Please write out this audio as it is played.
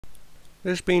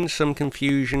There's been some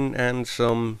confusion and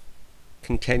some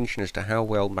contention as to how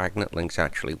well magnet links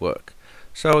actually work.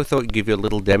 So I thought I'd give you a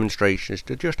little demonstration as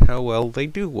to just how well they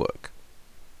do work.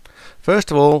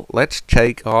 First of all, let's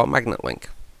take our magnet link.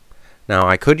 Now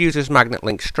I could use this magnet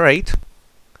link straight,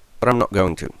 but I'm not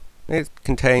going to. It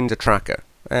contains a tracker,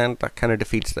 and that kind of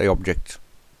defeats the object.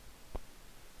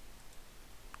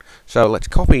 So let's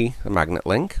copy the magnet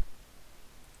link,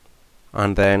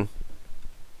 and then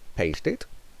paste it,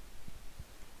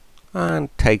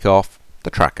 and take off the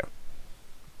tracker.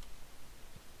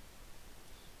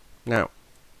 Now,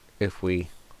 if we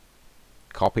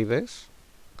copy this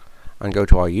and go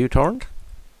to our uTorrent,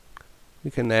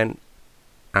 we can then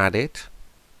add it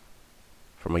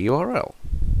from a URL.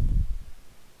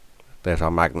 There's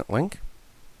our magnet link.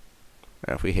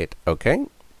 Now if we hit OK,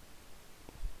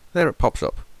 there it pops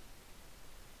up.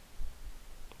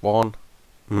 One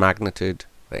magneted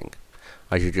thing.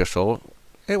 As you just saw,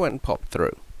 it went and popped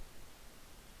through.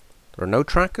 There are no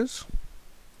trackers.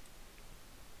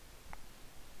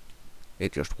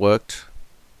 It just worked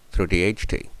through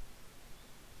DHT.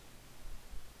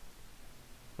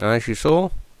 And as you saw,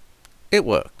 it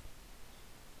worked.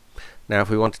 Now if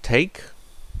we want to take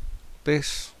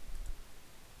this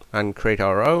and create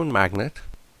our own magnet,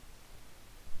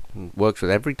 and works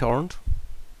with every torrent,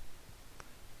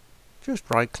 just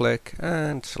right click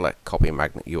and select copy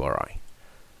magnet URI.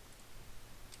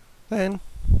 Then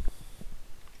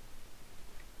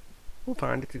we'll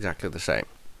find it's exactly the same.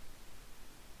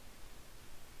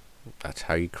 That's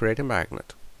how you create a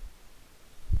magnet.